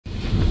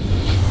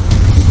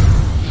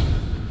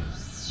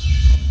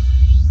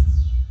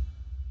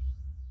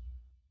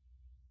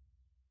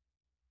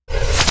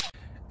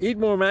Eat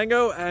more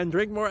mango and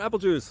drink more apple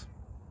juice.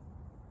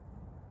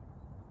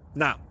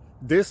 Now,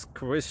 this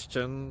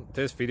video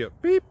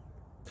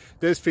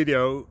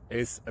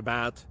is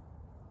about...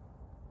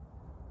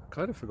 I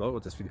kind of forgot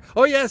what this video...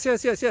 Oh, yes.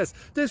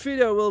 This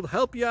video will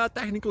help you out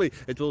technically.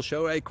 It will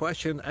show a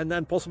question and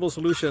then possible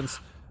solutions.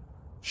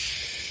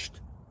 Shh.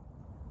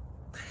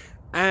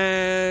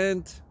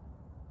 And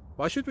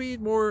why should we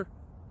eat more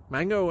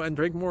mango and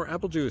drink more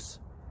apple juice?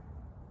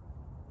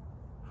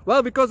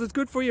 Well, because it's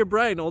good for your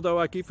brain, although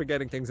I keep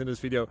forgetting things in this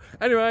video.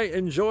 Anyway,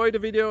 enjoy the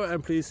video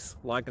and please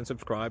like and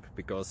subscribe,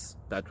 because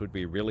that would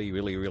be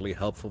really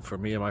helpful for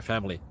me and my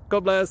family.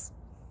 God bless!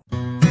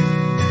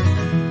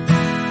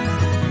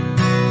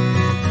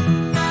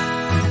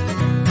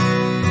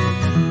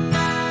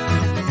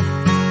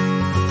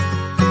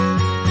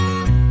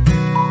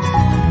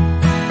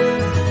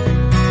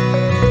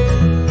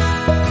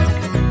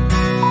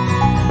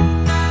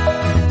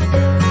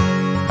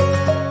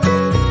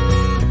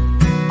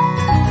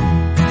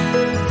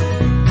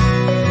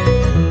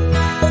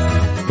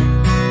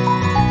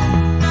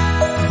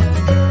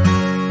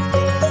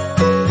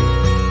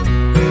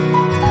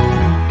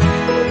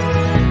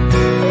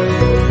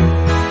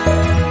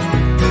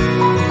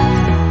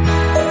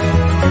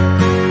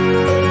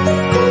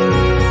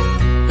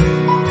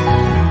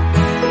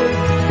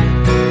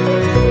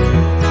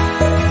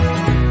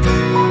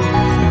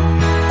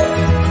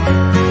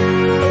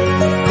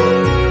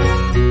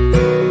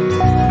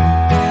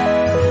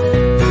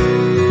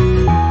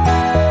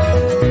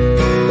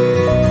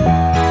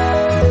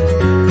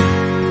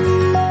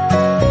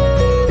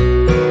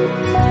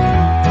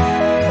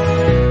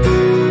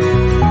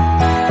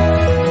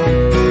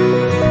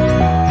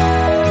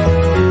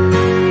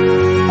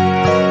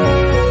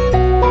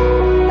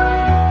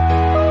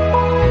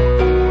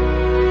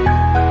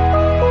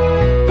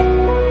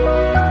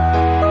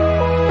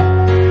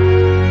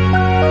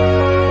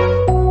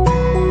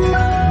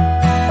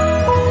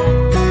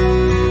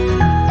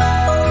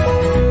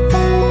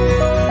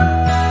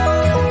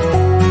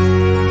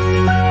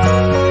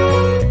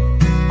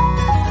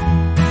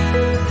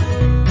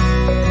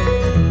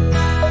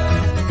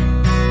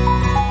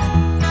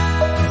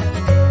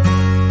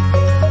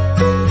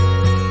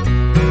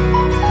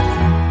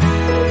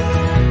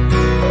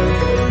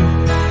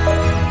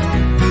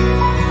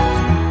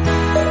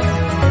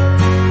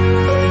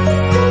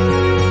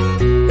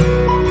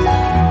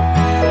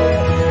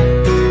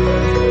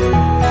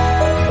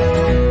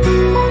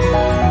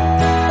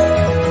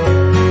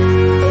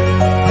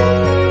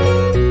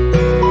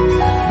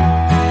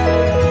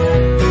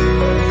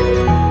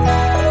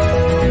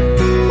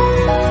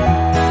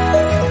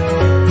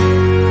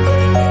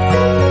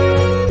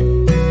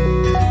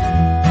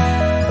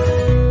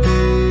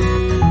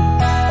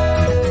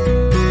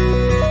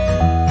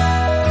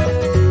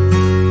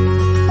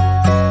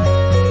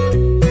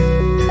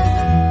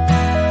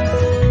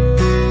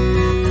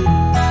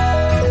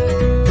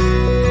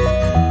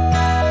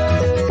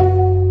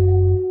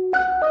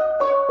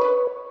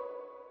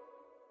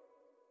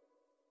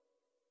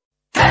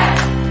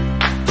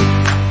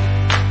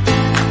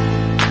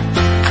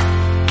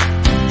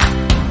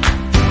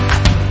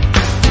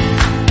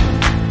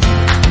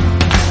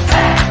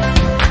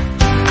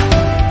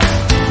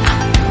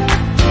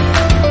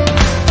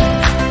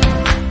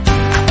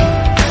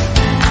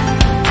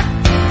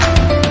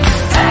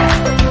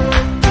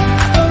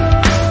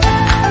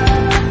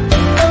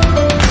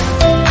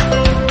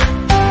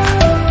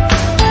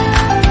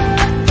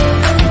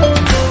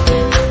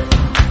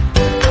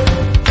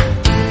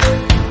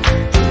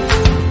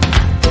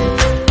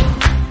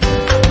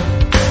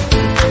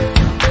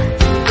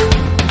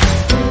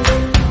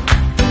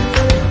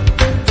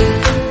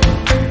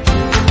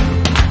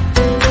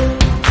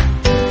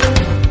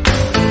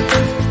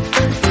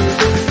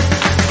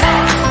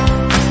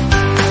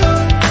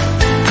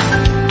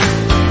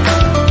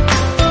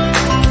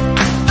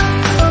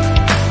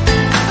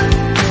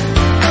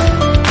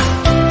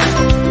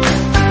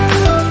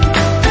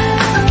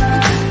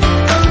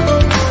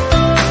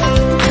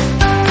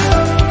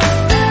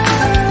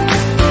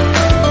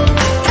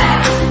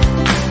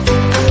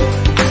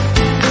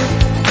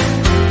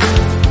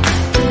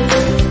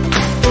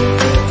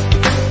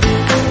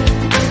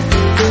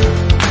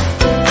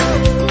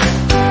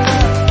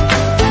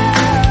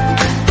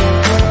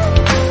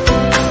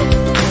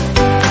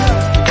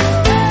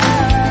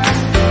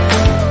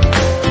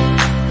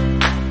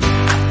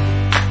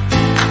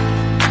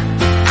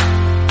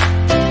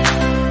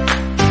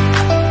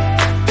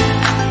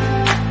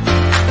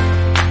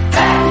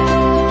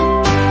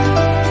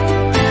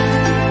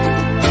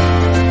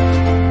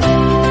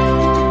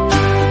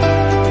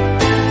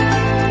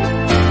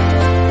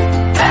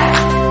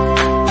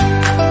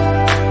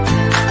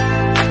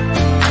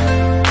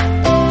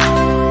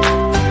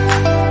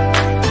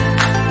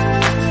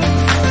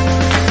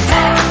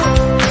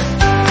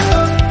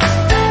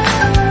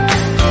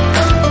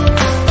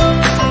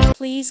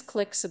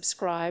 click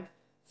subscribe.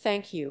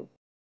 Thank you.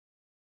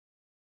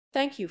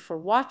 Thank you for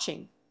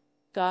watching.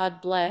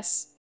 God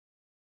bless.